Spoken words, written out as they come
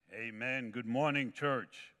Amen. Good morning,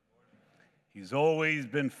 church. He's always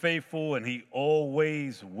been faithful and he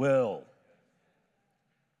always will.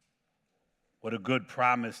 What a good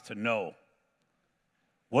promise to know.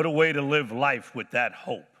 What a way to live life with that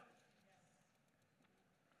hope.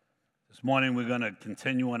 This morning we're going to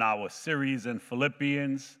continue in our series in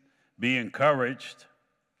Philippians, Be Encouraged.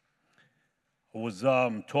 I was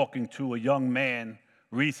talking to a young man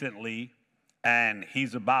recently, and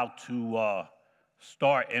he's about to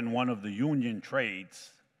start in one of the union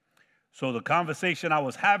trades. So the conversation I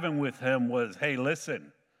was having with him was, hey,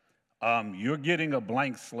 listen, you're getting a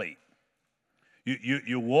blank slate.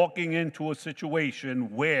 You're walking into a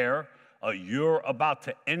situation where you're about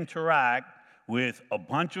to interact with a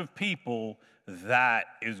bunch of people that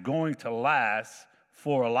is going to last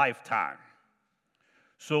for a lifetime.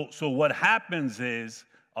 So what happens is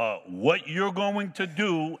what you're going to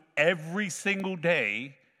do every single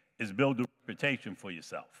day is build a reputation for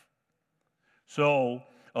yourself. So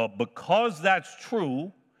because that's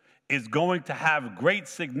true, it's going to have great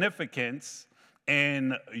significance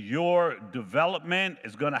in your development.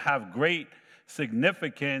 It's going to have great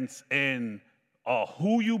significance in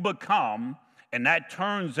who you become, and that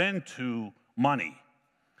turns into money,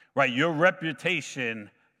 right? Your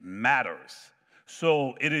reputation matters.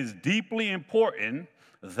 So it is deeply important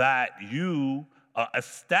that you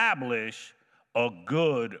establish a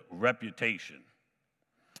good reputation.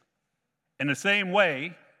 In the same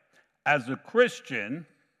way, as a Christian,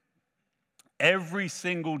 every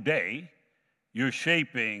single day, you're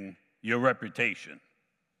shaping your reputation.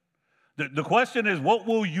 The question is, what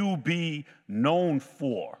will you be known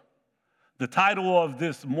for? The title of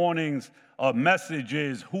this morning's message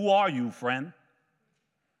is, Who Are You, Friend?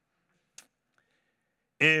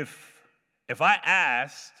 If I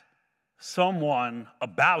asked someone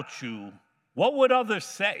about you, what would others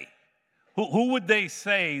say? Who would they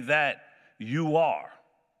say that you are?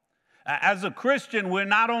 As a Christian, we're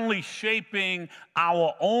not only shaping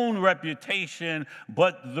our own reputation,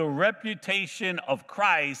 but the reputation of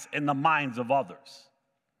Christ in the minds of others.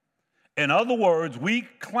 In other words, we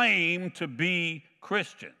claim to be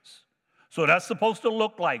Christians. So that's supposed to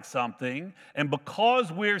look like something. And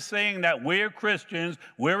because we're saying that we're Christians,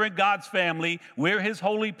 we're in God's family, we're his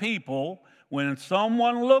holy people, when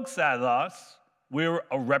someone looks at us, we're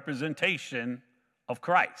a representation of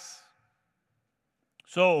Christ.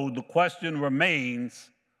 So the question remains,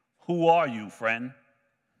 who are you, friend?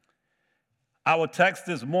 Our text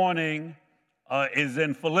this morning is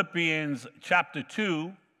in Philippians chapter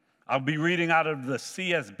 2. I'll be reading out of the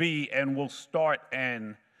CSB, and we'll start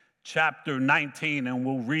in chapter 19, and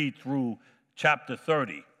we'll read through chapter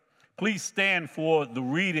 30. Please stand for the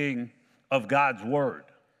reading of God's word.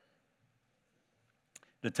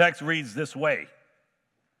 The text reads this way.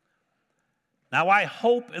 Now I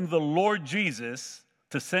hope in the Lord Jesus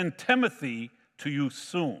to send Timothy to you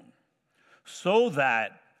soon, so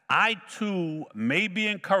that I too may be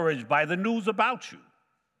encouraged by the news about you.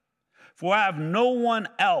 For I have no one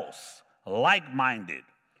else like-minded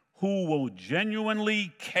who will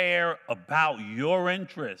genuinely care about your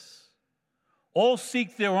interests. All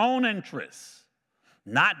seek their own interests,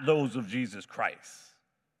 not those of Jesus Christ.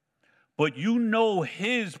 But you know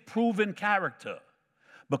his proven character,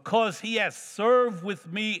 because he has served with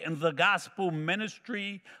me in the gospel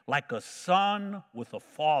ministry like a son with a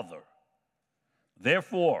father.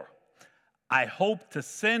 Therefore, I hope to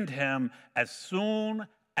send him as soon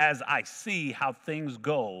as I see how things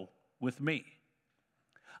go with me.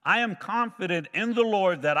 I am confident in the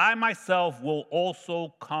Lord that I myself will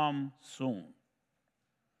also come soon.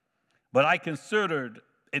 But I considered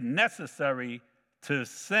it necessary to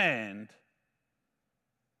send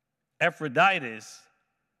Epaphroditus,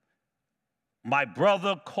 my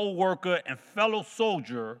brother, co-worker, and fellow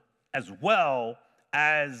soldier, as well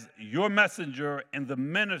as your messenger and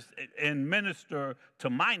minister to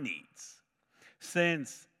my needs,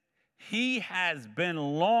 since he has been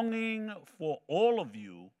longing for all of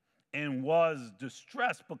you and was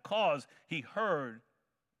distressed because he heard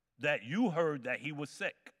that he was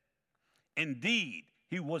sick. Indeed,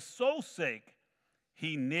 he was so sick,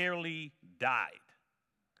 he nearly died.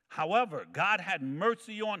 However, God had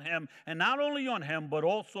mercy on him, and not only on him, but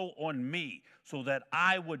also on me, so that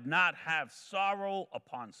I would not have sorrow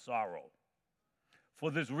upon sorrow. For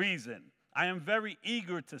this reason, I am very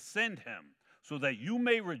eager to send him, so that you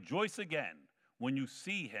may rejoice again when you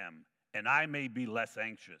see him, and I may be less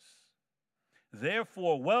anxious.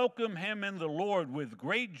 Therefore, welcome him in the Lord with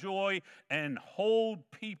great joy, and hold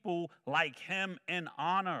people like him in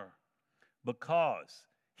honor, because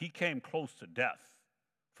he came close to death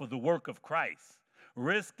for the work of Christ,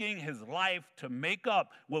 risking his life to make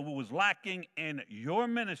up what was lacking in your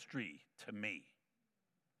ministry to me.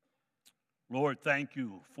 Lord, thank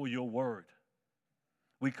you for your word.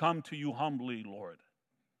 We come to you humbly, Lord,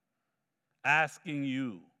 asking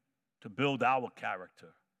you to build our character,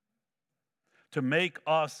 to make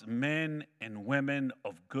us men and women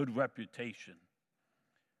of good reputation,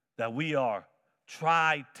 that we are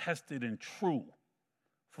tried, tested, and true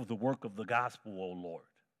for the work of the gospel, O Lord.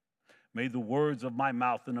 May the words of my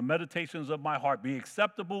mouth and the meditations of my heart be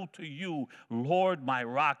acceptable to you, Lord, my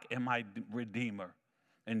rock and my redeemer.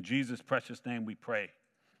 In Jesus' precious name we pray.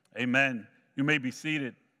 Amen. You may be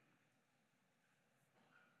seated.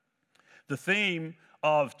 The theme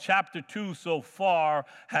of chapter 2 so far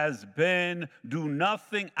has been do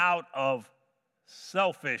nothing out of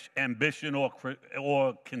selfish ambition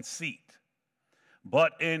or conceit,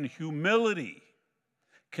 but in humility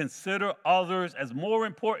consider others as more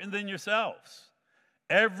important than yourselves.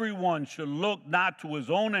 Everyone should look not to his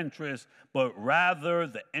own interests, but rather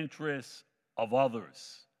the interests of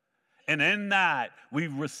others. And in that,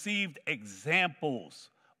 we've received examples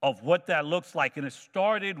of what that looks like. And it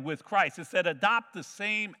started with Christ. It said, adopt the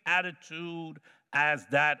same attitude as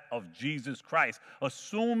that of Jesus Christ,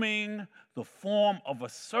 assuming the form of a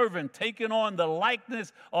servant, taking on the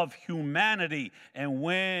likeness of humanity. And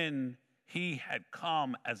when he had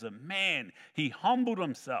come as a man, he humbled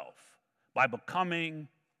himself by becoming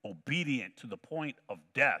obedient to the point of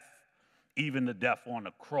death, even the death on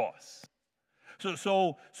the cross.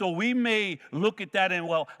 So we may look at that and,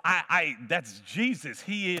 well, that's Jesus.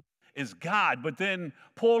 He is God. But then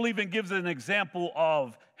Paul even gives an example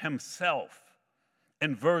of himself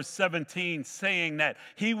in verse 17, saying that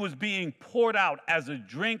he was being poured out as a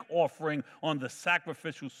drink offering on the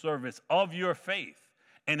sacrificial service of your faith.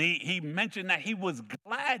 And he mentioned that he was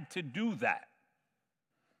glad to do that.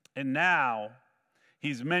 And now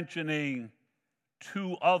he's mentioning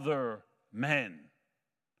two other men,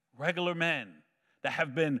 regular men, that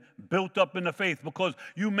have been built up in the faith, because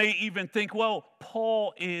you may even think, well,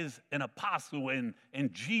 Paul is an apostle and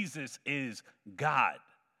Jesus is God.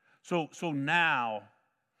 So now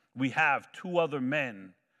we have two other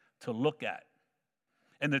men to look at.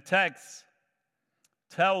 And the text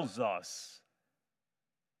tells us,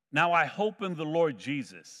 now I hope in the Lord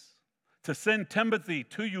Jesus to send Timothy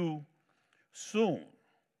to you soon,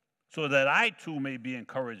 so that I too may be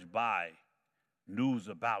encouraged by news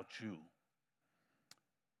about you.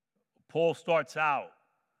 Paul starts out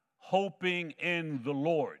hoping in the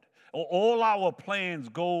Lord. All our plans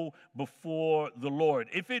go before the Lord.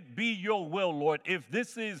 If it be your will, Lord, if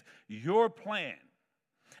this is your plan,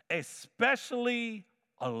 especially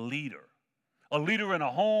a leader in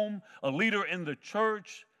a home, a leader in the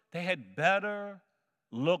church, they had better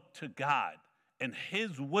look to God and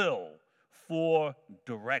his will for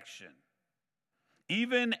direction.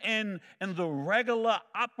 Even in the regular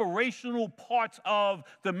operational parts of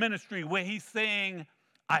the ministry where he's saying,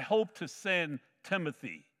 I hope to send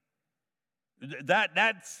Timothy.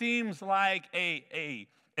 That seems like a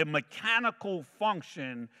mechanical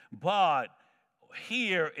function, but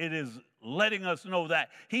here it is letting us know that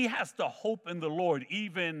he has to hope in the Lord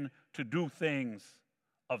even to do things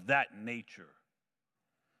of that nature.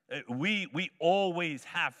 We always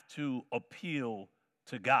have to appeal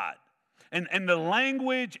to God. And the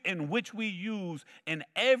language in which we use in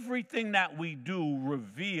everything that we do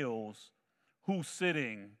reveals who's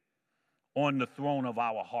sitting on the throne of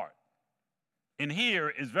our heart. And here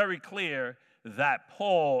is very clear that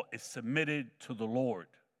Paul is submitted to the Lord.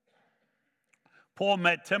 Paul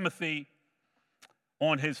met Timothy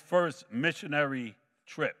on his first missionary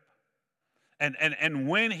trip. And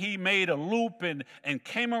when he made a loop and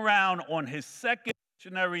came around on his second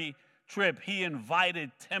missionary trip, he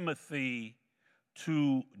invited Timothy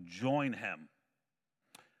to join him.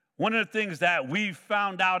 One of the things that we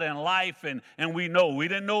found out in life, and we didn't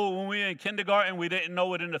know it when we were in kindergarten, we didn't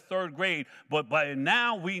know it in the third grade, but by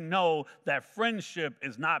now we know that friendship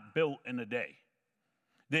is not built in a day.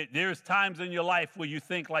 There's times in your life where you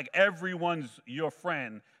think like everyone's your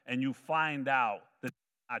friend, and you find out that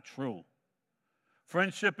that's not true.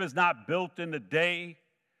 Friendship is not built in a day.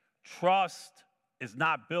 Trust is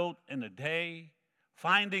not built in a day.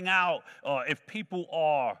 Finding out if people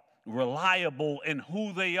are reliable in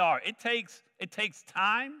who they are, it takes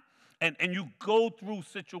time, and you go through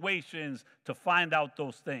situations to find out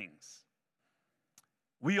those things.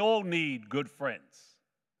 We all need good friends,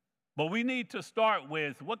 but we need to start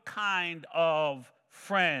with, what kind of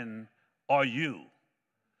friend are you?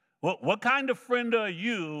 What kind of friend are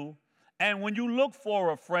you? And when you look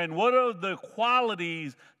for a friend, what are the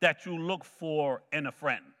qualities that you look for in a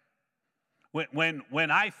friend?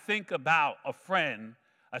 When I think about a friend,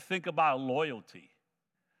 I think about loyalty.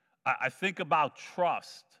 I think about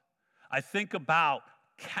trust. I think about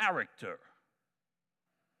character.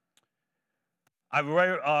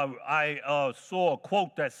 I saw a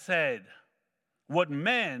quote that said, "What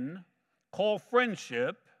men call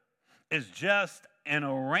friendship is just an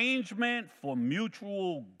arrangement for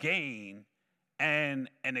mutual gain and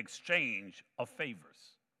an exchange of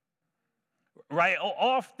favors." Right?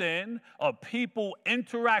 Often, people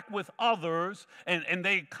interact with others and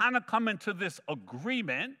they kind of come into this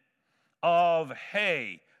agreement of,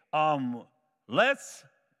 hey, let's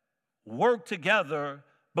work together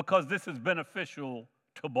because this is beneficial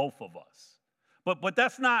to both of us. But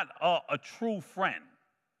that's not a true friend.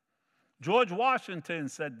 George Washington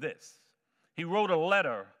said this. He wrote a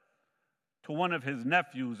letter to one of his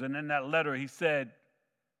nephews, and in that letter he said,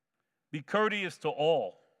 "Be courteous to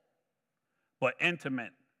all, but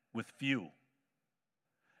intimate with few.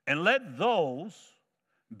 And let those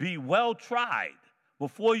be well tried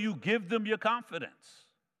before you give them your confidence.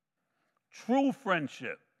 True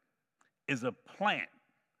friendship is a plant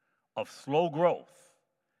of slow growth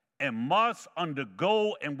and must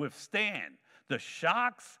undergo and withstand the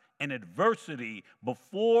shocks and adversity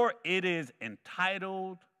before it is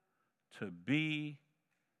entitled to be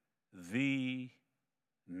the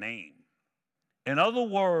name." In other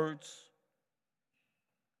words,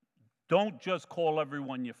 don't just call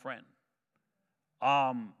everyone your friend.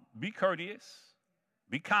 Be courteous,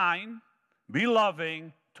 be kind, be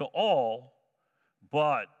loving to all,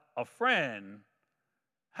 but a friend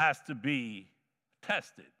has to be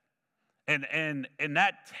tested. And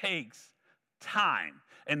that takes time.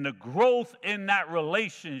 And the growth in that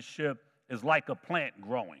relationship is like a plant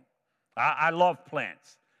growing. I love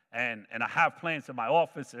plants. And I have plants in my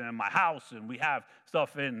office and in my house, and we have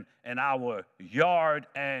stuff in our yard,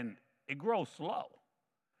 and it grows slow.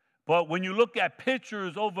 But when you look at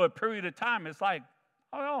pictures over a period of time, it's like,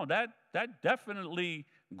 oh no, that definitely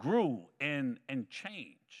grew and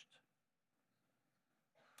changed.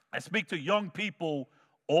 I speak to young people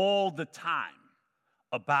all the time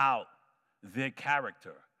about their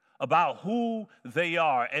character, about who they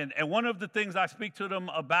are. And one of the things I speak to them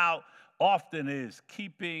about often is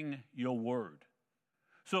keeping your word.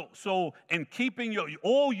 So in keeping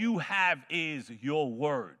all you have is your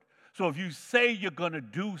word. So if you say you're going to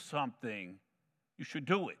do something, you should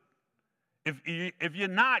do it. If you're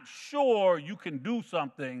not sure you can do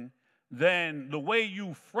something, then the way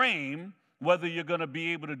you frame whether you're going to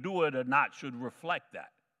be able to do it or not should reflect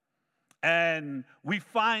that. And we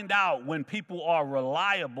find out when people are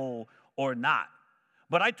reliable or not.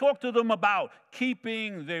 But I talk to them about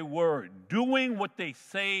keeping their word, doing what they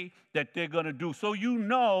say that they're going to do, so you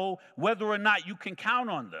know whether or not you can count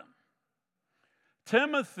on them.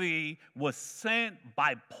 Timothy was sent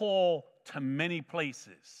by Paul to many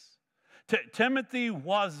places. Timothy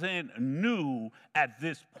wasn't new at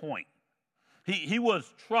this point. He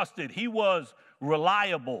was trusted. He was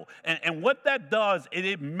reliable. And what that does,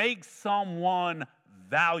 it makes someone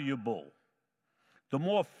valuable. The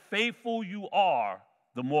more faithful you are,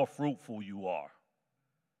 the more fruitful you are.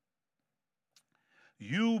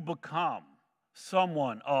 You become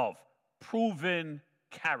someone of proven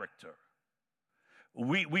character.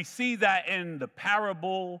 We see that in the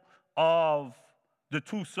parable of the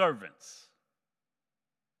two servants.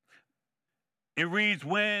 It reads,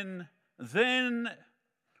 who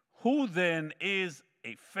then is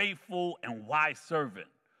a faithful and wise servant,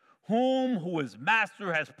 who his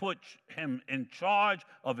master has put him in charge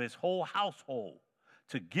of his whole household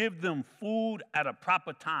to give them food at a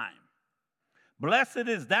proper time? Blessed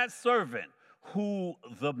is that servant who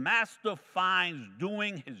the master finds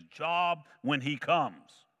doing his job when he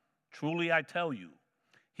comes. Truly I tell you,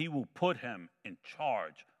 he will put him in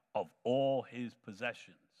charge of all his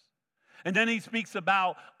possessions. And then he speaks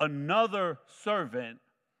about another servant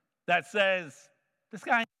that says, this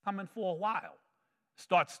guy ain't coming for a while.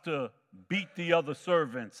 Starts to beat the other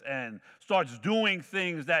servants and starts doing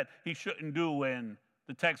things that he shouldn't do. And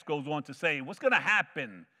the text goes on to say, what's going to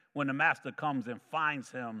happen when the master comes and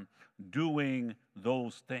finds him doing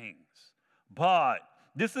those things? But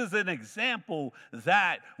this is an example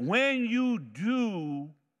that when you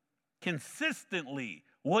do consistently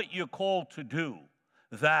what you're called to do,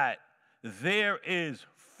 that there is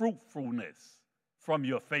fruitfulness from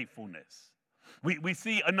your faithfulness. We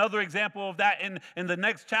see another example of that in the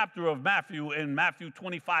next chapter of Matthew, in Matthew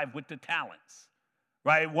 25, with the talents.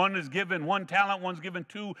 Right? One is given 1 talent, one's given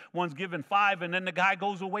 2, one's given 5, and then the guy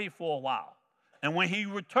goes away for a while. And when he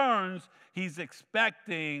returns, he's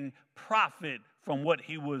expecting profit from what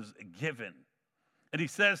he was given. And he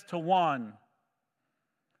says to one,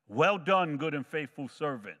 "Well done, good and faithful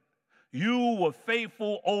servant. You were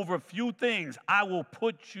faithful over few things. I will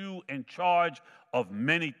put you in charge of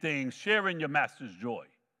many things. Share in your master's joy."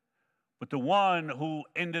 But the one who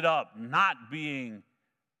ended up not being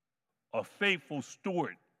a faithful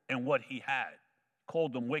steward in what he had,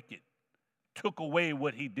 called him wicked, took away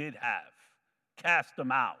what he did have, cast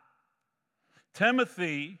him out.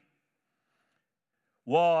 Timothy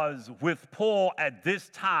was with Paul at this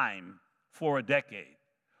time for a decade.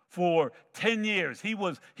 For 10 years, he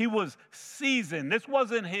was seasoned. This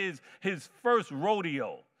wasn't his first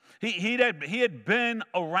rodeo. He had been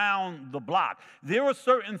around the block. There are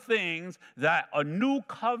certain things that a new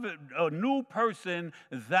person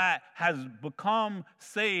that has become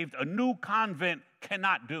saved, a new convent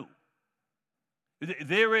cannot do.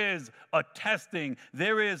 There is a testing,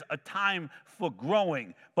 there is a time for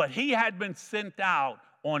growing. But he had been sent out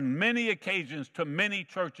on many occasions to many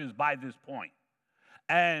churches by this point.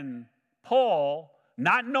 And Paul,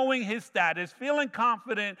 not knowing his status, feeling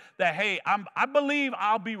confident that, hey, I believe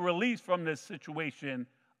I'll be released from this situation,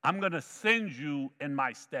 I'm going to send you in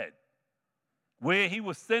my stead. Where he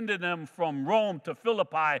was sending them from Rome to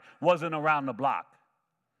Philippi wasn't around the block.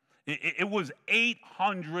 It was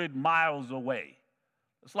 800 miles away.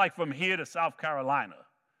 It's like from here to South Carolina.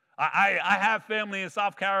 I have family in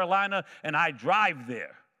South Carolina, and I drive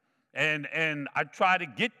there. And I try to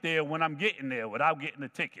get there when I'm getting there without getting a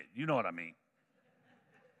ticket. You know what I mean?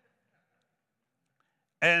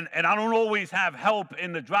 And I don't always have help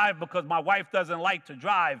in the drive because my wife doesn't like to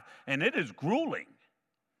drive, and it is grueling.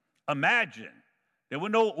 Imagine, there were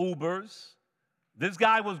no Ubers. This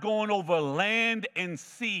guy was going over land and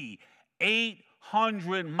sea,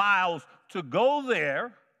 800 miles to go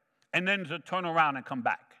there and then to turn around and come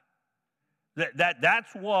back.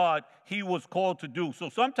 That's what he was called to do. So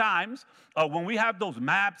sometimes when we have those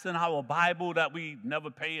maps in our Bible that we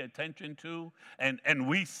never pay attention to, and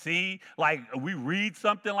we see, like, we read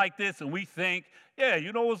something like this and we think, yeah,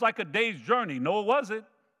 it was like a day's journey. No, it wasn't.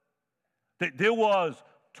 There was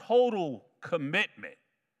total commitment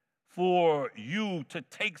for you to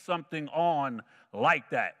take something on like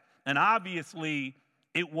that. And obviously,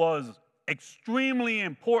 it was extremely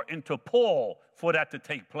important to Paul for that to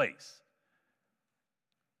take place.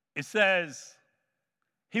 It says,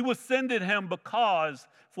 he was sending him because,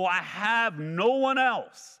 for I have no one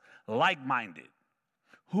else like-minded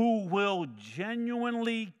who will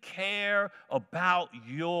genuinely care about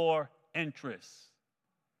your interests.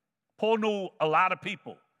 Paul knew a lot of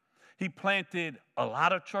people. He planted a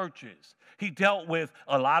lot of churches. He dealt with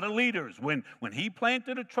a lot of leaders. When he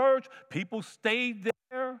planted a church, people stayed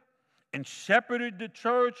there and shepherded the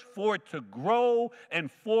church for it to grow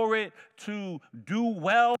and for it to do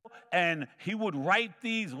well. And he would write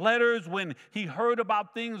these letters when he heard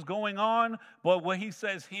about things going on. But what he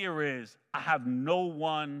says here is, I have no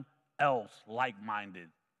one else like-minded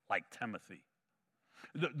like Timothy.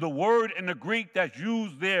 The word in the Greek that's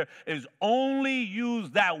used there is only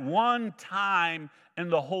used that one time in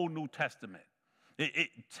the whole New Testament.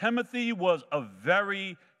 Timothy was a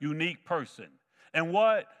very unique person. And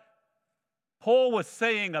what Paul was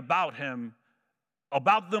saying about him,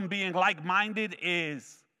 about them being like-minded,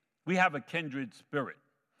 is we have a kindred spirit.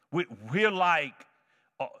 We're like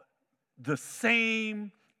the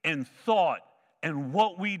same in thought and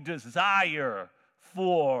what we desire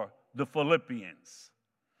for the Philippians.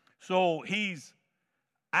 So he's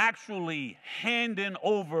actually handing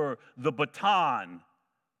over the baton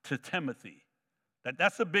to Timothy.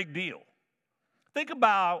 That's a big deal. Think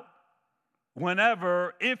about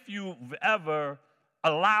whenever, if you've ever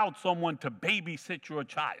allowed someone to babysit your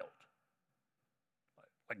child.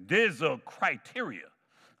 Like there's a criteria.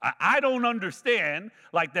 I don't understand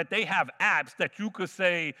like that they have apps that you could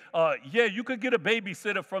say, yeah, you could get a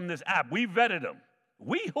babysitter from this app. We vetted them.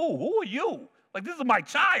 We who? Who are you? Like, this is my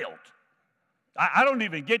child. I don't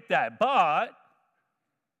even get that, but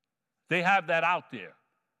they have that out there.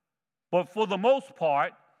 But for the most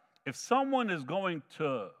part, if someone is going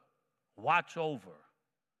to watch over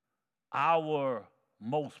our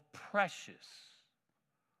most precious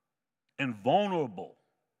and vulnerable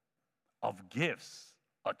of gifts,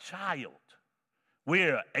 a child,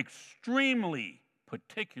 we're extremely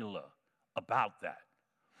particular about that.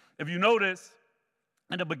 If you notice,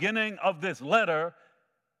 in the beginning of this letter,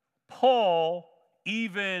 Paul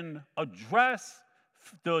even addressed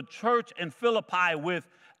the church in Philippi with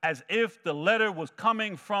as if the letter was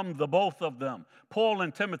coming from the both of them, Paul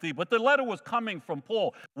and Timothy, but the letter was coming from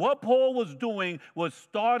Paul. What Paul was doing was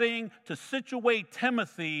starting to situate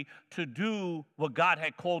Timothy to do what God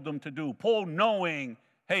had called him to do. Paul knowing,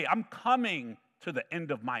 hey, I'm coming to the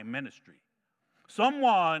end of my ministry.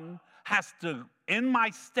 Someone has to, in my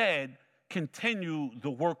stead, continue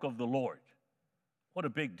the work of the Lord. What a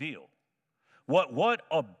big deal. What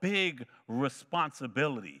a big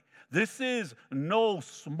responsibility. This is no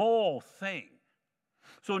small thing.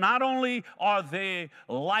 So not only are they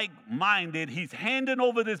like-minded, he's handing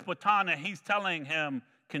over this baton and he's telling him,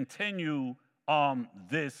 continue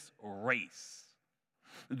this race.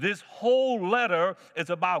 This whole letter is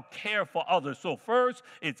about care for others. So first,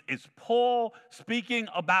 it's Paul speaking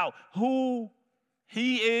about who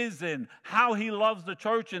he is and how he loves the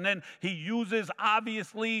church. And then he uses,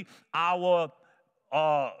 obviously, our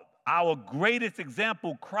greatest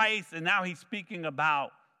example, Christ. And now he's speaking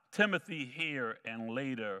about Timothy here and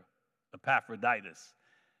later Epaphroditus.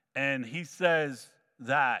 And he says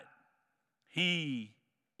that he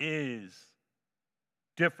is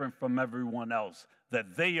different from everyone else,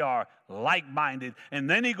 that they are like-minded. And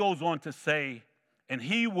then he goes on to say, and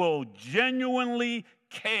he will genuinely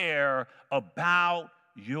care about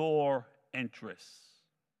your interests.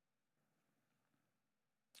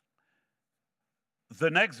 The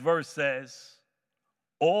next verse says,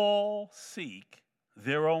 all seek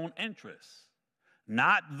their own interests,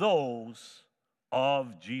 not those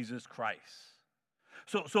of Jesus Christ.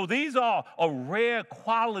 So these are rare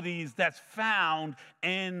qualities that's found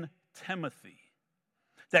in Timothy,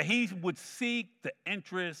 that he would seek the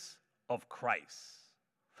interests of Christ.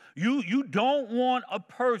 You don't want a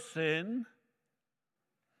person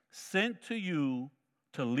sent to you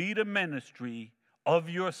to lead a ministry of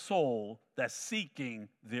your soul that's seeking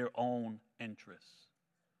their own interests.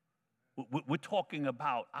 We're talking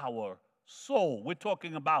about our soul. We're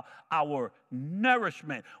talking about our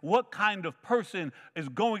nourishment. What kind of person is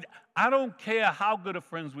going? I don't care how good of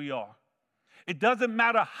friends we are. It doesn't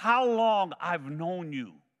matter how long I've known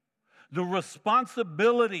you. The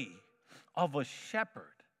responsibility of a shepherd,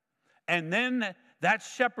 and then that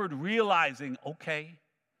shepherd realizing, okay,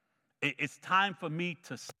 it's time for me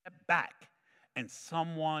to step back and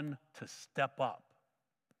someone to step up.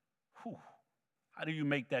 Whew. How do you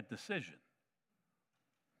make that decision?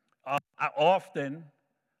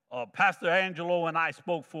 Pastor Angelo and I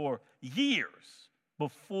spoke for years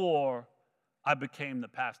before I became the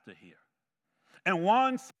pastor here. And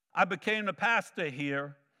once I became the pastor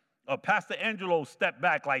here, Pastor Angelo stepped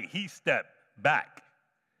back like he stepped back.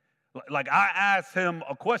 Like I asked him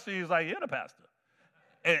a question, he's like, you're the pastor.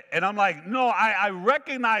 And I'm like, no, I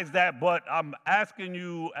recognize that, but I'm asking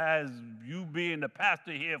you as you being the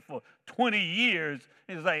pastor here for 20 years.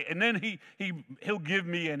 He's like, and then he'll give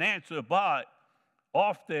me an answer, but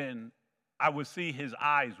often I would see his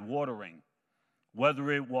eyes watering,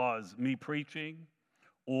 whether it was me preaching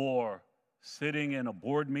or sitting in a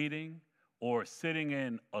board meeting or sitting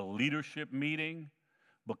in a leadership meeting,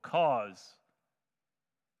 because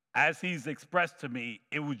as he's expressed to me,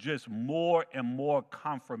 it was just more and more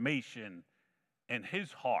confirmation in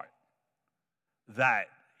his heart that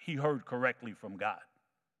he heard correctly from God.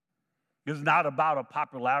 It's not about a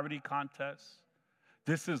popularity contest.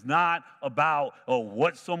 This is not about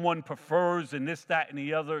what someone prefers and this, that, and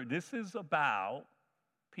the other. This is about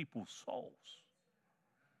people's souls.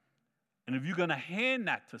 And if you're going to hand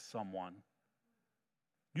that to someone,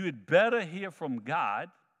 you had better hear from God,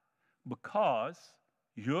 because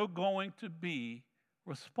you're going to be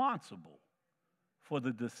responsible for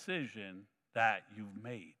the decision that you've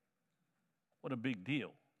made. What a big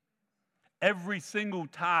deal. Every single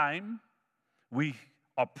time we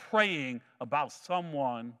are praying about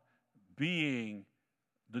someone being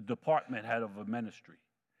the department head of a ministry,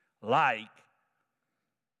 like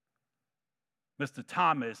Mr.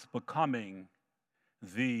 Thomas becoming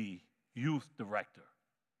the youth director.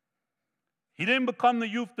 He didn't become the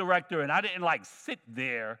youth director, and I didn't sit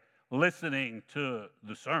there listening to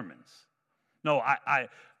the sermons. No, I've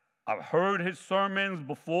heard his sermons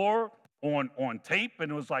before on tape,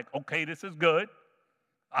 and it was like, okay, this is good.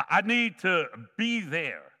 I need to be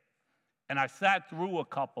there. And I sat through a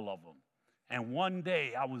couple of them. And one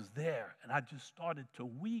day I was there, and I just started to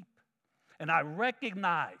weep. And I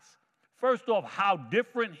recognized, first off, how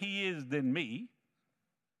different he is than me,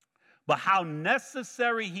 but how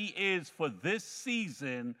necessary he is for this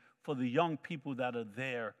season for the young people that are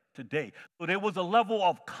there today. So there was a level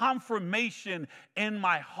of confirmation in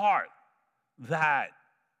my heart that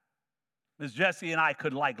Ms. Jessie and I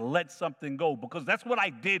could let something go, because that's what I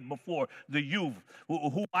did before the youth,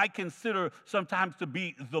 who I consider sometimes to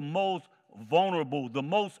be the most vulnerable, the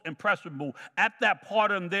most impressionable, at that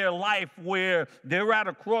part in their life where they're at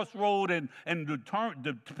a crossroad and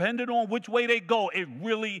depending on which way they go, it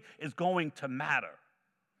really is going to matter.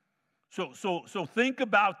 So think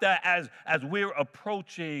about that as we're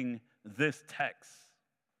approaching this text.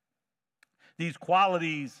 These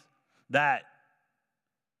qualities that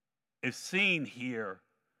is seen here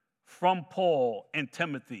from Paul and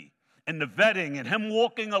Timothy, and the vetting and him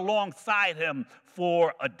walking alongside him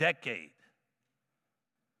for a decade.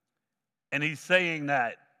 And he's saying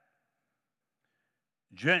that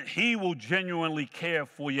he will genuinely care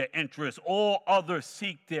for your interests. All others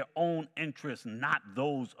seek their own interests, not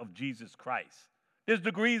those of Jesus Christ. There's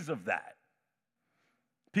degrees of that.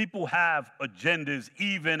 People have agendas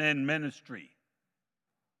even in ministry.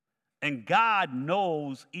 And God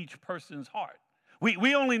knows each person's heart.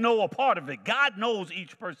 We only know a part of it. God knows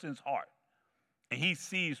each person's heart. And he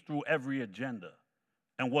sees through every agenda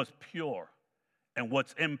and what's pure and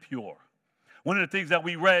what's impure. One of the things that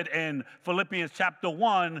we read in Philippians chapter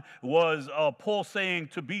 1 was Paul saying,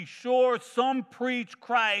 to be sure, some preach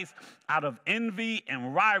Christ out of envy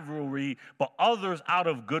and rivalry, but others out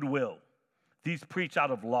of goodwill. These preach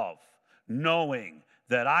out of love, knowing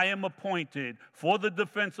that I am appointed for the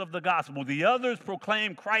defense of the gospel. The others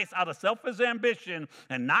proclaim Christ out of selfish ambition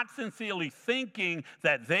and not sincerely thinking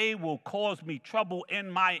that they will cause me trouble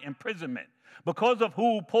in my imprisonment. Because of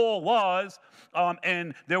who Paul was,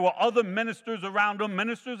 and there were other ministers around him,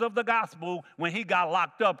 ministers of the gospel, when he got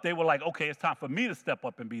locked up, they were like, okay, it's time for me to step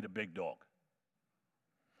up and be the big dog.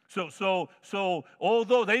 So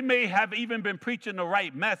although they may have even been preaching the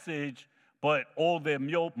right message, but all their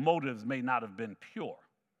motives may not have been pure.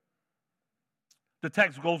 The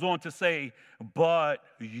text goes on to say, but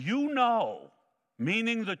you know,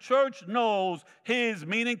 meaning the church knows his,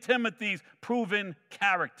 meaning Timothy's, proven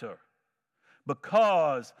character,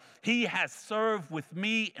 because he has served with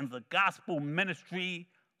me in the gospel ministry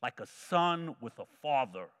like a son with a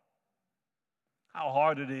father. How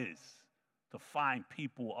hard it is to find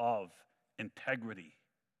people of integrity.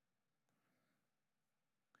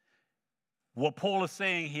 What Paul is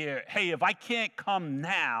saying here, hey, if I can't come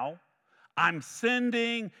now, I'm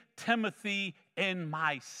sending Timothy in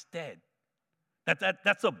my stead.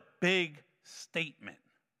 That's a big statement.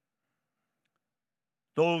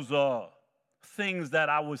 Those are things that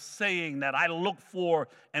I was saying that I look for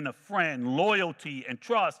in a friend: loyalty and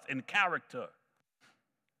trust and character.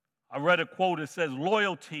 I read a quote that says,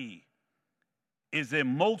 loyalty is in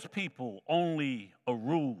most people only a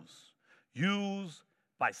ruse used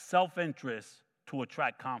by self-interest to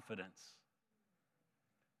attract confidence.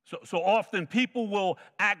 So often people will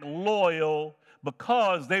act loyal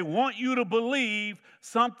because they want you to believe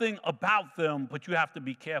something about them, but you have to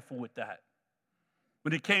be careful with that.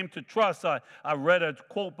 When it came to trust, I read a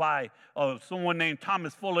quote by someone named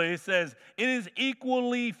Thomas Fuller. It says, it is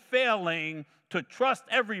equally failing to trust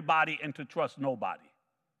everybody and to trust nobody.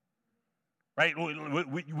 Right?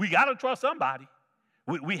 We got to trust somebody.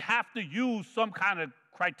 We have to use some kind of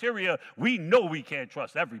criteria. We know we can't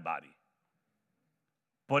trust everybody.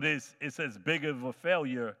 But it's as big of a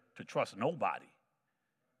failure to trust nobody.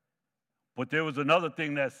 But there was another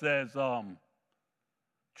thing that says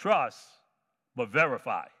trust, but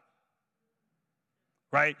verify.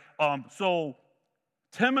 Right? So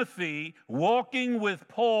Timothy, walking with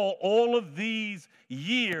Paul all of these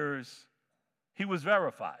years, he was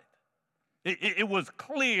verified. It was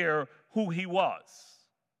clear who he was.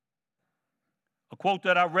 A quote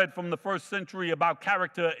that I read from the first century about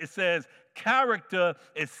character, it says, character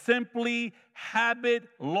is simply habit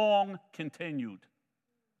long continued.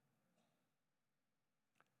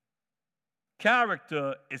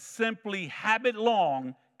 Character is simply habit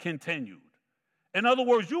long continued. In other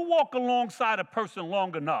words, you walk alongside a person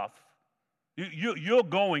long enough, you're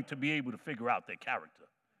going to be able to figure out their character.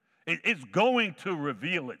 It's going to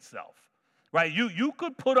reveal itself, right? You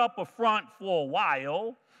could put up a front for a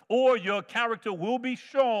while, or your character will be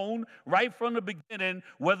shown right from the beginning,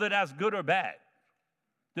 whether that's good or bad.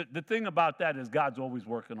 The thing about that is God's always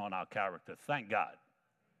working on our character. Thank God.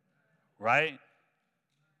 Right?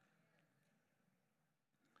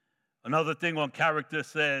 Another thing on character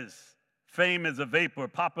says, fame is a vapor,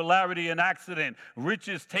 popularity an accident,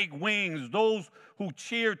 riches take wings. Those who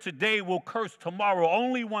cheer today will curse tomorrow.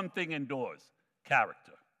 Only one thing endures,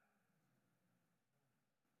 character.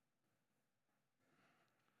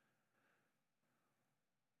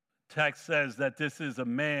 Text says that this is a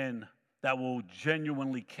man that will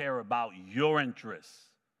genuinely care about your interests.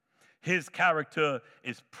 His character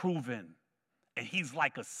is proven, and he's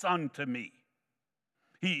like a son to me.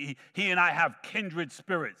 He and I have kindred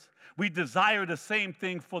spirits. We desire the same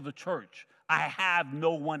thing for the church. I have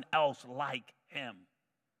no one else like him.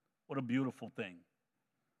 What a beautiful thing.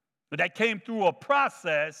 But that came through a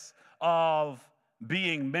process of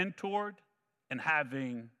being mentored and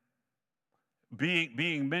having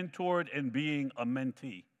being mentored and being a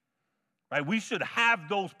mentee. Right? We should have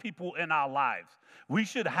those people in our lives. We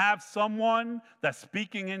should have someone that's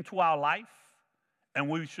speaking into our life, and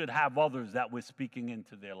we should have others that we're speaking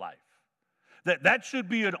into their life. That should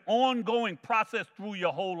be an ongoing process through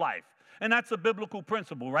your whole life. And that's a biblical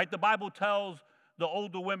principle, right? The Bible tells the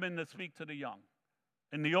older women to speak to the young,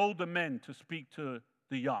 and the older men to speak to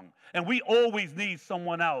the young. And we always need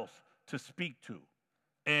someone else to speak to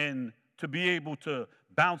and to be able to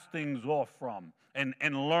bounce things off from and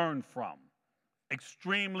learn from.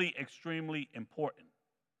 Extremely, extremely important.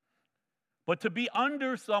 But to be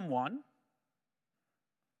under someone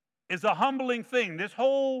is a humbling thing. This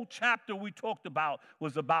whole chapter we talked about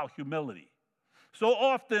was about humility. So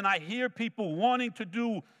often I hear people wanting to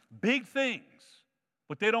do big things,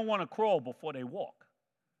 but they don't want to crawl before they walk.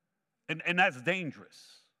 And that's dangerous.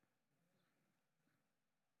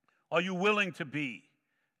 Are you willing to be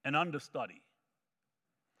an understudy?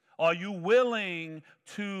 Are you willing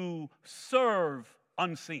to serve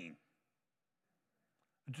unseen?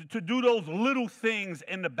 To do those little things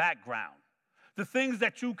in the background, the things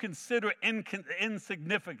that you consider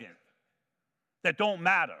insignificant, that don't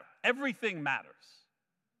matter. Everything matters.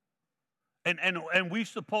 And we're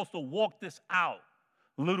supposed to walk this out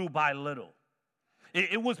little by little.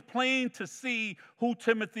 It was plain to see who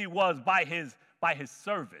Timothy was by his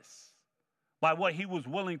service, by what he was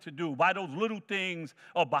willing to do, by those little things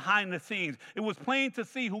behind the scenes. It was plain to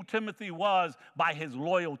see who Timothy was by his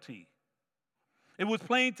loyalty. It was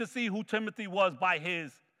plain to see who Timothy was by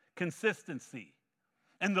his consistency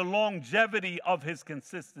and the longevity of his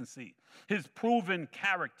consistency, his proven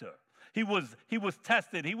character. He was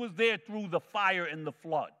tested. He was there through the fire and the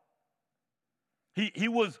flood. He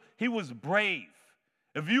was brave.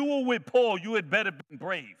 If you were with Paul, you had better been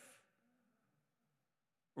brave.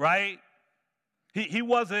 Right? He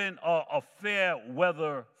wasn't a fair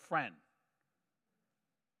weather friend.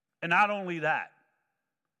 And not only that,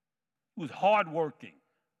 he was hardworking.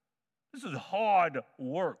 This is hard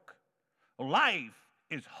work. Life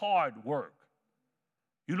is hard work.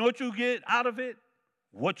 You know what you get out of it?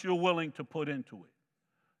 What you're willing to put into it.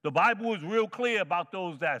 The Bible is real clear about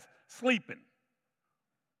those that's sleeping.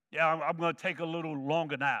 Yeah, I'm going to take a little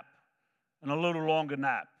longer nap and a little longer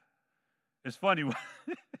nap. It's funny.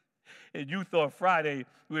 In Youth on Friday,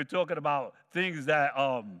 we were talking about things that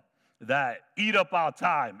eat up our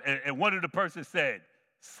time. And one of the persons said,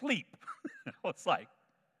 sleep. I was like,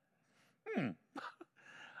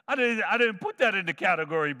 I didn't put that in the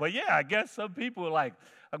category, but yeah, I guess some people are like,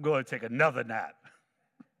 I'm going to take another nap.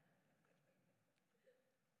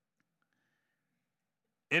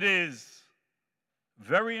 It is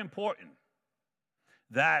very important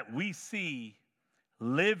that we see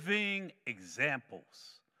living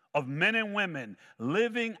examples of men and women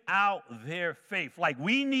living out their faith. Like,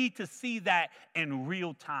 we need to see that in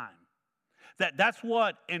real time. That's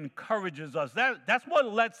what encourages us. That's what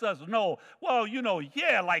lets us know, well,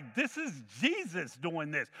 like this is Jesus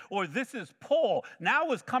doing this, or this is Paul.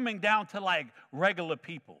 Now it's coming down to like regular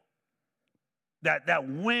people that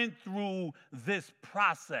went through this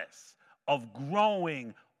process of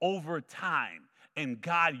growing over time and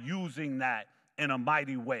God using that in a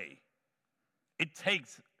mighty way. It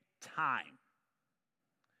takes time.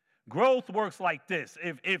 Growth works like this.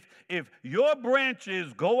 If your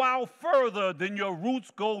branches go out further than your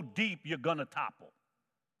roots go deep, you're going to topple.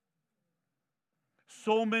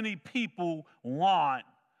 So many people want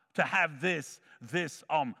to have this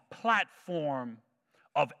platform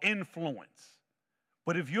of influence.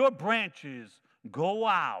 But if your branches go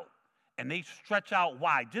out and they stretch out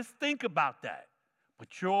wide, just think about that.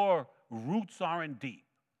 But your roots aren't deep,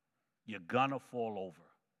 you're going to fall over.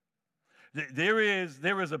 There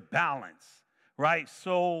is a balance, right?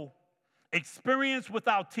 So experience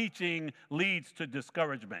without teaching leads to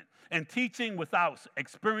discouragement. And teaching without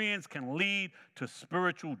experience can lead to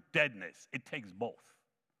spiritual deadness. It takes both.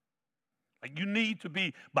 Like, you need to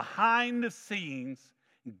be behind the scenes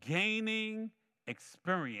gaining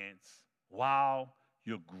experience while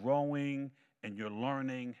you're growing and you're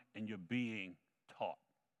learning and you're being taught.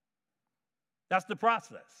 That's the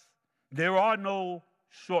process. There are no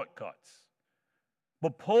shortcuts.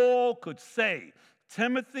 But Paul could say,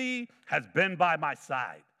 Timothy has been by my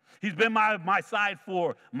side. He's been by my side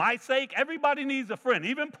for my sake. Everybody needs a friend.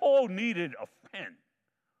 Even Paul needed a friend.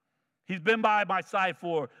 He's been by my side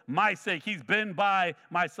for my sake. He's been by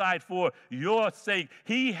my side for your sake.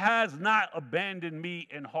 He has not abandoned me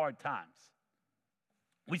in hard times.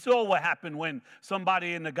 We saw what happened when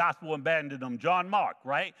somebody in the gospel abandoned him. John Mark,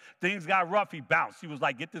 right? Things got rough. He bounced. He was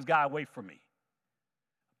like, get this guy away from me.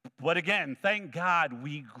 But again, thank God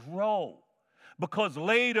we grow. because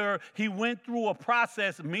later he went through a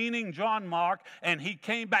process, meaning John Mark, and he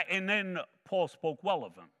came back, and then Paul spoke well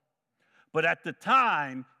of him. But at the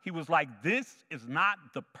time, he was like, this is not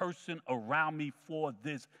the person around me for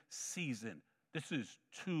this season. This is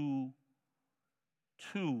too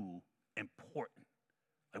important.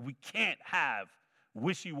 Like, we can't have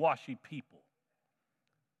wishy-washy people.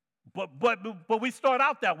 But we start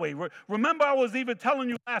out that way. Remember, I was even telling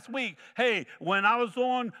you last week, hey, when I was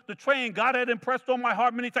on the train, God had impressed on my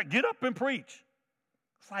heart many times, get up and preach.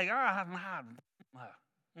 It's like,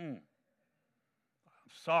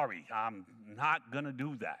 sorry, I'm not going to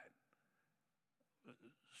do that.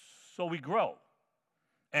 So we grow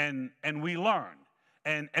and we learn.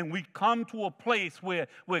 And we come to a place where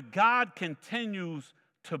God continues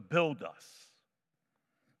to build us.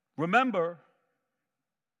 Remember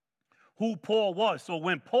who Paul was. So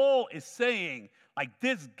when Paul is saying, like,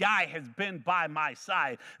 this guy has been by my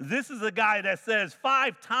side, this is a guy that says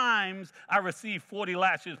 5 times I received 40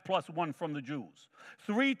 lashes plus 1 from the Jews.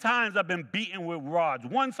 3 times I've been beaten with rods.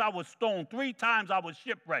 Once I was stoned. 3 times I was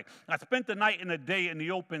shipwrecked. I spent the night and the day in the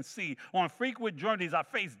open sea. On frequent journeys, I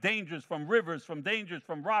faced dangers from rivers, from dangers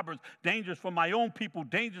from robbers, dangers from my own people,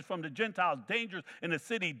 dangers from the Gentiles, dangers in the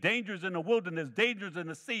city, dangers in the wilderness, dangers in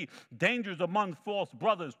the sea, dangers among false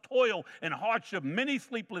brothers, toil and hardship, many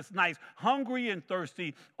sleepless nights, hungry and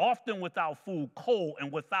thirsty, often without food, cold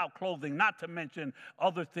and without clothing, not to mention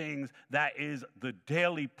other things that is the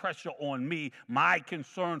daily pressure on me, my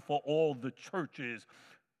concern for all the churches.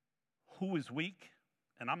 Who is weak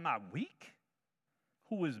and I'm not weak?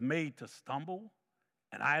 Who is made to stumble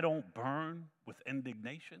and I don't burn with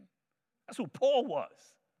indignation? That's who Paul was.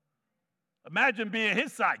 Imagine being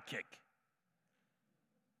his sidekick.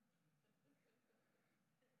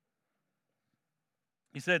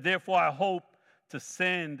 He said, therefore I hope to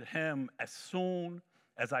send him as soon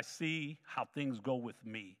as I see how things go with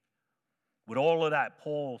me. With all of that,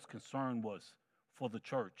 Paul's concern was for the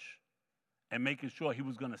church and making sure he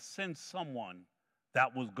was going to send someone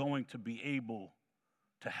that was going to be able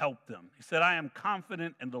to help them. He said, I am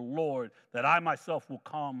confident in the Lord that I myself will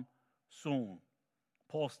come soon.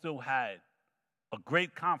 Paul still had a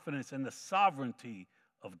great confidence in the sovereignty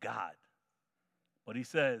of God. But he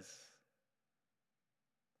says,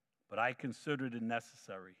 but I considered it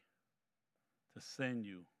necessary to send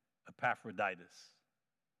you Epaphroditus,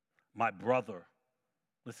 my brother.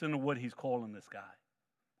 Listen to what he's calling this guy.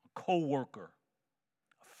 A co-worker,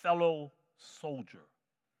 a fellow soldier,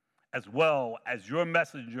 as well as your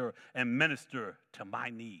messenger and minister to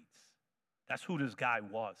my needs. That's who this guy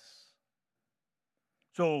was.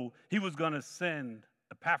 So he was going to send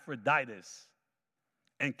Epaphroditus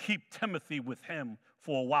and keep Timothy with him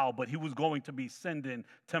for a while, but he was going to be sending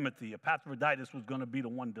Timothy. Epaphroditus was going to be the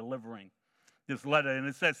one delivering this letter. And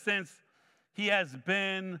it says, since he has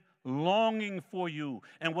been longing for you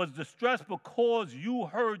and was distressed because you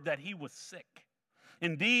heard that he was sick.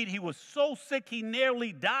 Indeed, he was so sick he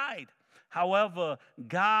nearly died. However,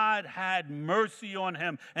 God had mercy on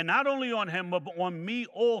him, and not only on him, but on me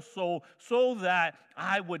also, so that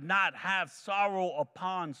I would not have sorrow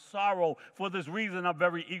upon sorrow. For this reason, I'm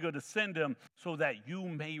very eager to send him, so that you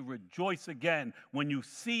may rejoice again when you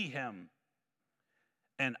see him,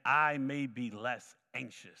 and I may be less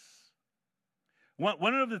anxious.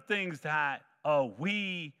 One of the things that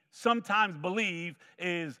we sometimes believe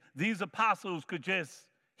is these apostles could just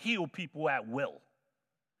heal people at will.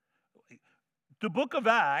 The book of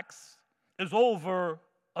Acts is over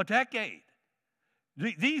a decade.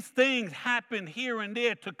 These things happen here and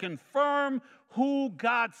there to confirm who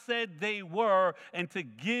God said they were and to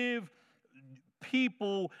give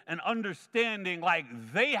people an understanding like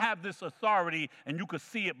they have this authority and you could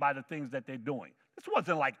see it by the things that they're doing. This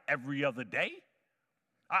wasn't like every other day.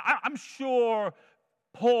 I'm sure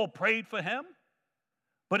Paul prayed for him,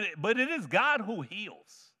 but it is God who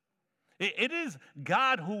heals. It is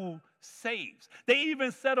God who saves. They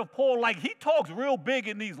even said of Paul, like, he talks real big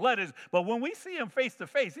in these letters, but when we see him face to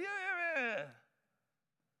face,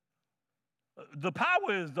 the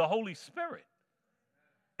power is the Holy Spirit.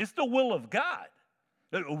 It's the will of God.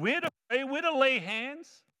 We're to pray, we're to lay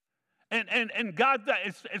hands. And God,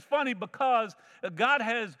 it's funny because God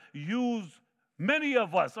has used many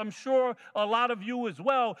of us, I'm sure a lot of you as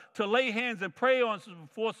well, to lay hands and pray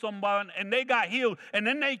for someone, and they got healed, and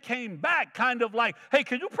then they came back kind of like, hey,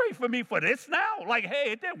 can you pray for me for this now? Like,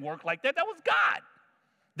 hey, it didn't work like that. That was God.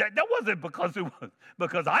 That wasn't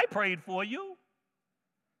because I prayed for you,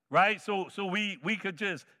 right? So we could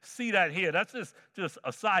just see that here. That's just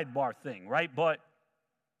a sidebar thing, right? But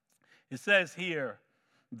it says here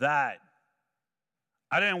that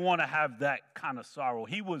I didn't want to have that kind of sorrow.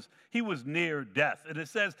 He was near death. And it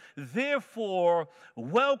says, therefore,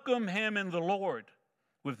 welcome him in the Lord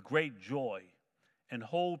with great joy and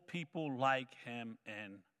hold people like him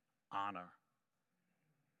in honor.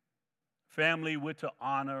 Family, we're to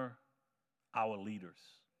honor our leaders.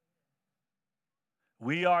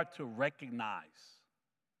 We are to recognize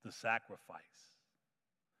the sacrifice.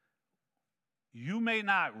 You may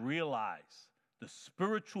not realize the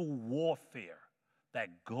spiritual warfare that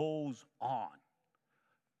goes on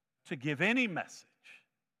to give any message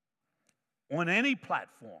on any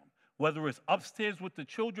platform, whether it's upstairs with the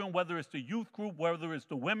children, whether it's the youth group, whether it's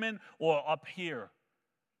the women, or up here.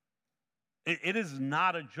 It is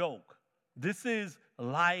not a joke. This is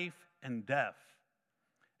life and death.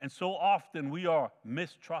 And so often we are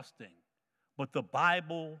mistrusting, but the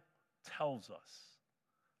Bible tells us,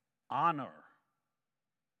 honor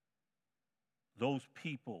those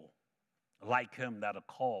people like him that are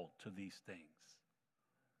called to these things.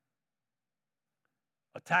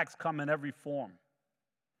 Attacks come in every form,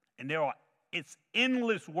 and it's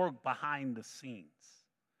endless work behind the scenes.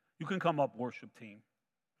 You can come up, worship team.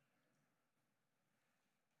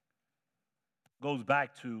 Goes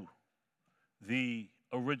back to the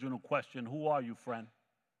original question, who are you, friend?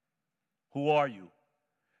 Who are you?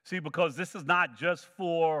 See, because this is not just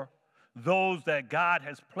for those that God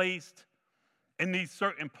has placed in these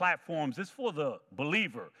certain platforms. It's for the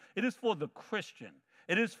believer. It is for the Christian.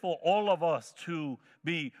 It is for all of us to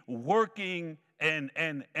be working and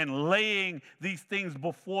laying these things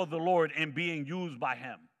before the Lord and being used by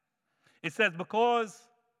him. It says, because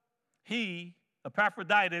he,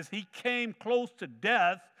 Epaphroditus, he came close to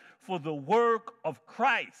death for the work of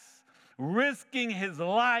Christ, risking his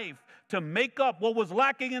life to make up what was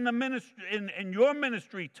lacking in the ministry, in your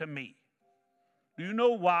ministry to me. Do you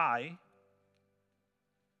know why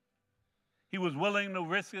he was willing to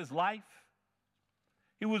risk his life?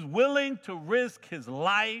 He was willing to risk his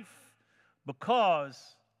life because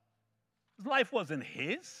his life wasn't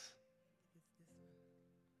his.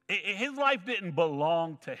 His life didn't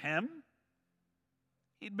belong to him.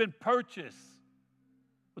 He'd been purchased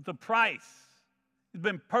with a price. He's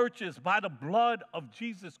been purchased by the blood of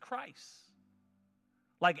Jesus Christ.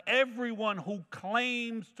 Like everyone who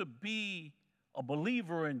claims to be a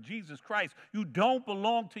believer in Jesus Christ, you don't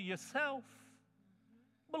belong to yourself.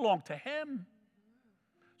 You belong to him.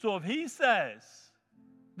 So if he says,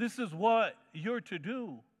 this is what you're to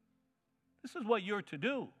do, this is what you're to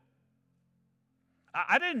do.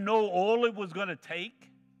 I didn't know all it was going to take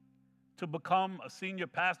to become a senior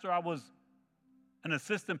pastor. I was an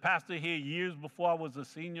assistant pastor here years before I was a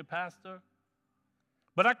senior pastor.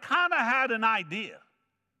 But I kind of had an idea.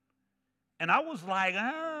 And I was like,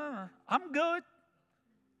 I'm good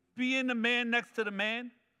being the man next to the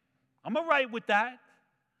man. I'm all right with that.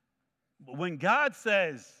 But when God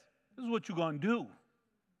says, this is what you're going to do,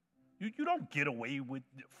 you don't get away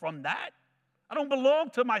from that. I don't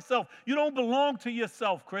belong to myself. You don't belong to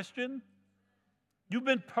yourself, Christian. You've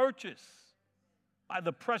been purchased by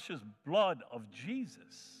the precious blood of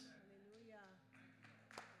Jesus. Hallelujah.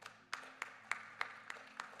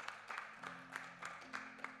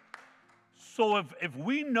 So if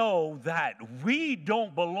we know that we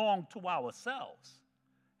don't belong to ourselves,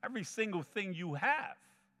 every single thing you have,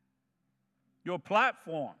 your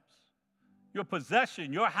platforms, your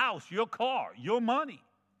possession, your house, your car, your money,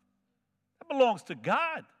 that belongs to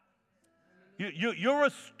God. You're a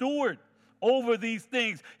steward over these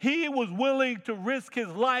things. He was willing to risk his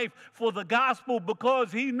life for the gospel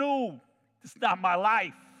because he knew it's not my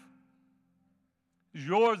life. It's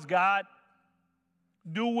yours, God.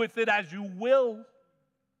 Do with it as you will.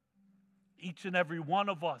 Each and every one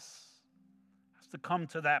of us has to come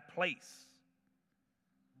to that place.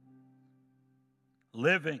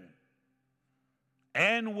 Living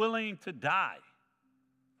and willing to die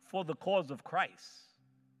for the cause of Christ.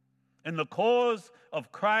 And the cause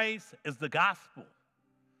of Christ is the gospel.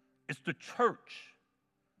 It's the church.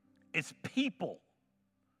 It's people.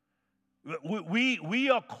 We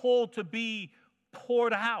are called to be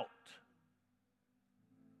poured out.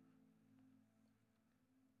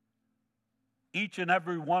 Each and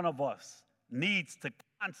every one of us needs to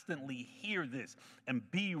constantly hear this and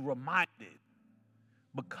be reminded,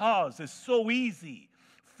 because it's so easy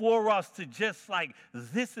for us to just like,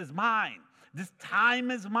 this is mine. This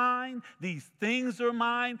time is mine. These things are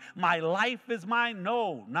mine. My life is mine.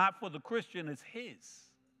 No, not for the Christian. It's his.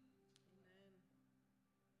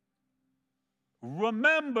 Amen.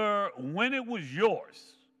 Remember when it was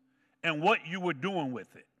yours and what you were doing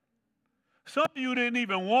with it. Some of you didn't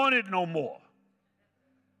even want it no more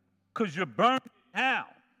because you burned it down.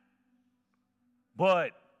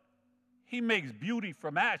 but he makes beauty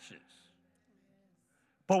from ashes.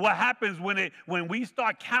 But what happens when we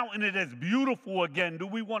start counting it as beautiful again? Do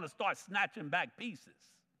we want to start snatching back pieces?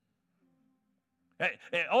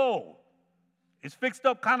 Oh, it's fixed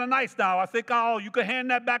up kind of nice now. I think, you can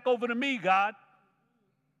hand that back over to me, God.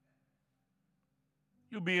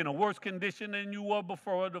 You'll be in a worse condition than you were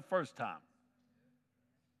before the first time.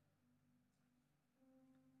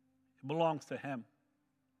 It belongs to him.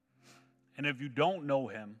 And if you don't know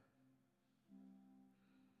him,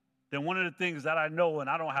 then one of the things that I know, and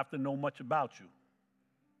I don't have to know much about you,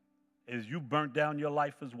 is you burnt down your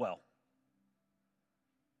life as well.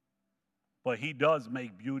 But he does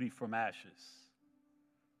make beauty from ashes.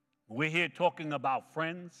 We're here talking about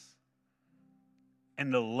friends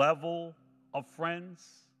and the level of friends.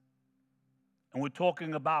 And we're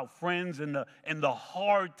talking about friends in the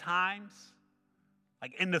hard times,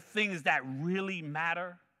 like in the things that really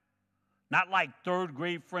matter. Not like third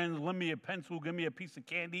grade friends, lend me a pencil, give me a piece of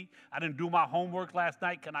candy. I didn't do my homework last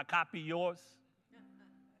night, can I copy yours?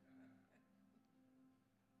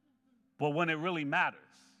 But when it really matters,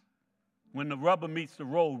 when the rubber meets the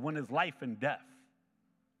road, when it's life and death,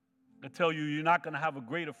 I tell you, you're not going to have a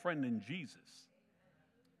greater friend than Jesus.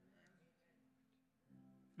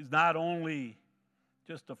 He's not only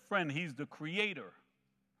just a friend, he's the creator.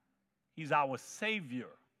 He's our savior.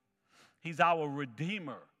 He's our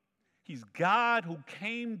redeemer. He's God who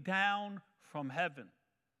came down from heaven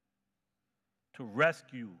to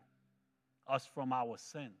rescue us from our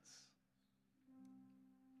sins.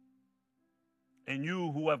 And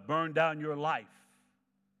you who have burned down your life,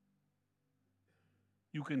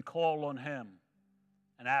 you can call on him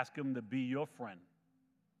and ask him to be your friend.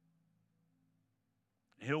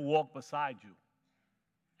 He'll walk beside you,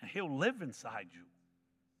 and he'll live inside you.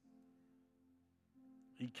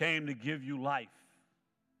 He came to give you life,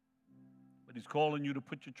 but he's calling you to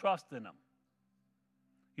put your trust in him.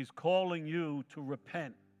 He's calling you to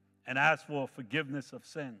repent and ask for forgiveness of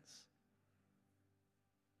sins.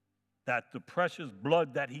 That the precious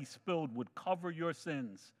blood that he spilled would cover your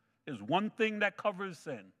sins. There's one thing that covers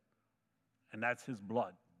sin, and that's his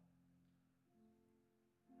blood.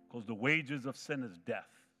 Because the wages of sin is death.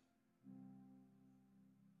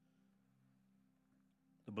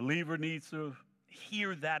 The believer needs to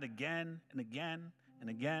hear that again and again and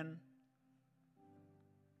again.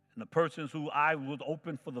 And the persons who I would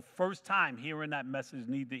open for the first time hearing that message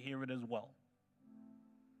need to hear it as well.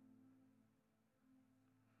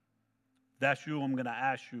 If that's you, I'm going to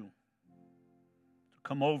ask you to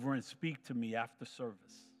come over and speak to me after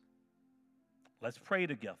service. Let's pray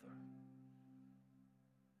together.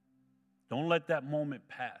 Don't let that moment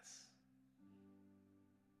pass.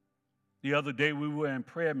 The other day we were in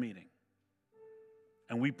prayer meeting,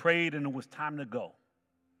 and we prayed and it was time to go.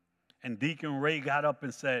 And Deacon Ray got up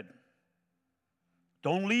and said,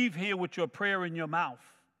 don't leave here with your prayer in your mouth,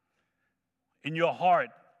 in your heart,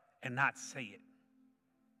 and not say it.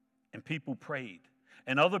 And people prayed.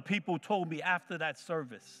 And other people told me after that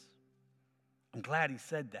service, I'm glad he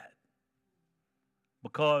said that,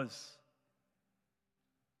 because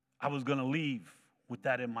I was going to leave with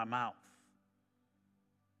that in my mouth.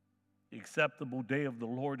 The acceptable day of the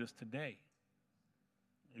Lord is today.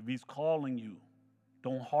 If he's calling you,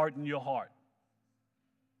 don't harden your heart.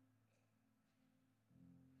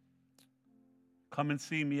 Come and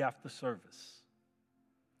see me after service.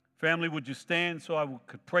 Family, would you stand so I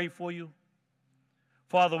could pray for you?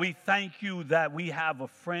 Father, we thank you that we have a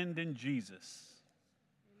friend in Jesus.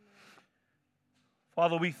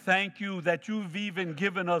 Father, we thank you that you've even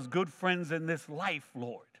given us good friends in this life,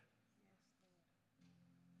 Lord.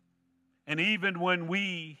 And even when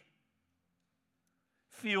we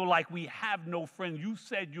feel like we have no friend, you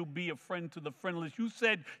said you'll be a friend to the friendless. You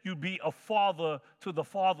said you'd be a father to the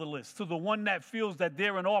fatherless, to the one that feels that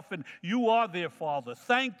they're an orphan. You are their father.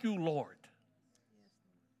 Thank you, Lord.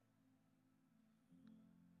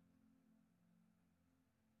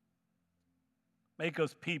 Make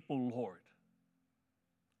us people, Lord,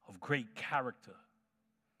 of great character,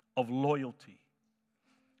 of loyalty,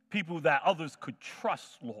 people that others could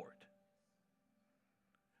trust, Lord.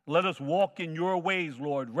 Let us walk in your ways,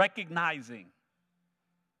 Lord, recognizing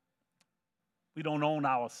we don't own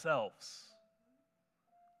ourselves.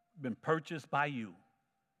 We've been purchased by you.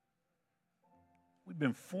 We've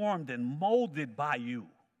been formed and molded by you.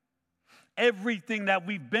 Everything that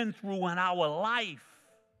we've been through in our life,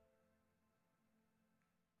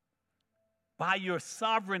 by your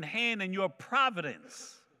sovereign hand and your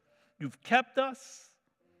providence, you've kept us.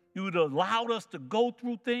 You've allowed us to go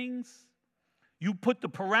through things. You put the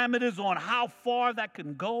parameters on how far that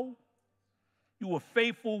can go. You were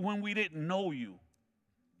faithful when we didn't know you.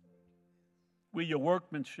 We're your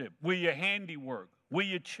workmanship. We're your handiwork. We're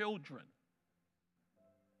your children.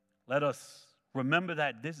 Let us remember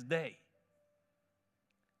that this day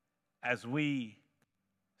as we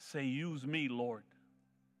say, use me, Lord.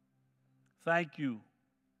 Thank you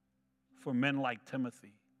for men like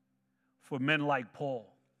Timothy, for men like Paul.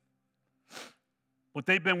 But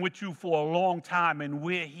they've been with you for a long time, and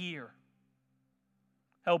we're here.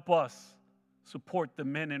 Help us support the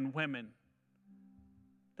men and women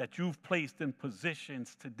that you've placed in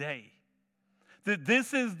positions today. That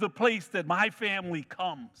this is the place that my family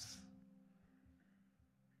comes.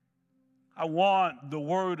 I want the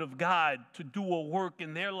Word of God to do a work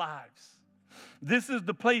in their lives. This is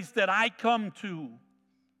the place that I come to.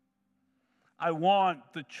 I want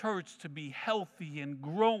the church to be healthy and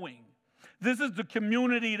growing. This is the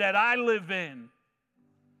community that I live in.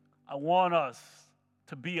 I want us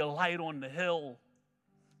to be a light on the hill.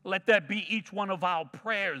 Let that be each one of our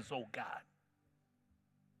prayers, oh God.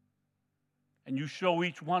 And you show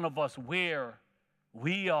each one of us where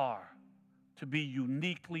we are to be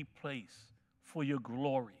uniquely placed for your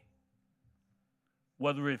glory.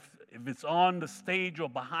 Whether if it's on the stage or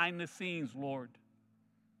behind the scenes, Lord,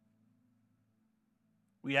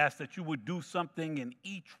 we ask that you would do something in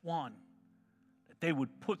each one, that they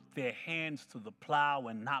would put their hands to the plow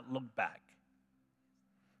and not look back.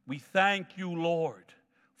 We thank you, Lord,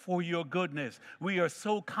 for your goodness. We are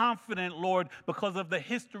so confident, Lord, because of the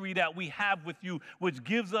history that we have with you, which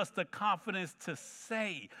gives us the confidence to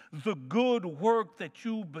say the good work that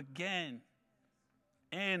you began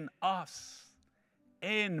in us,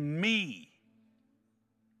 in me.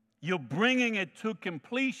 You're bringing it to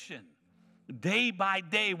completion. Day by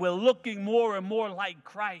day, we're looking more and more like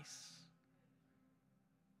Christ.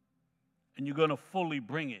 And you're going to fully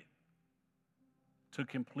bring it to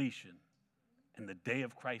completion in the day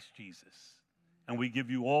of Christ Jesus. And we give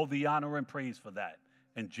you all the honor and praise for that.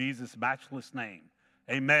 In Jesus' matchless name,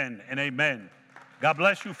 amen and amen. God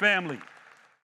bless you, family.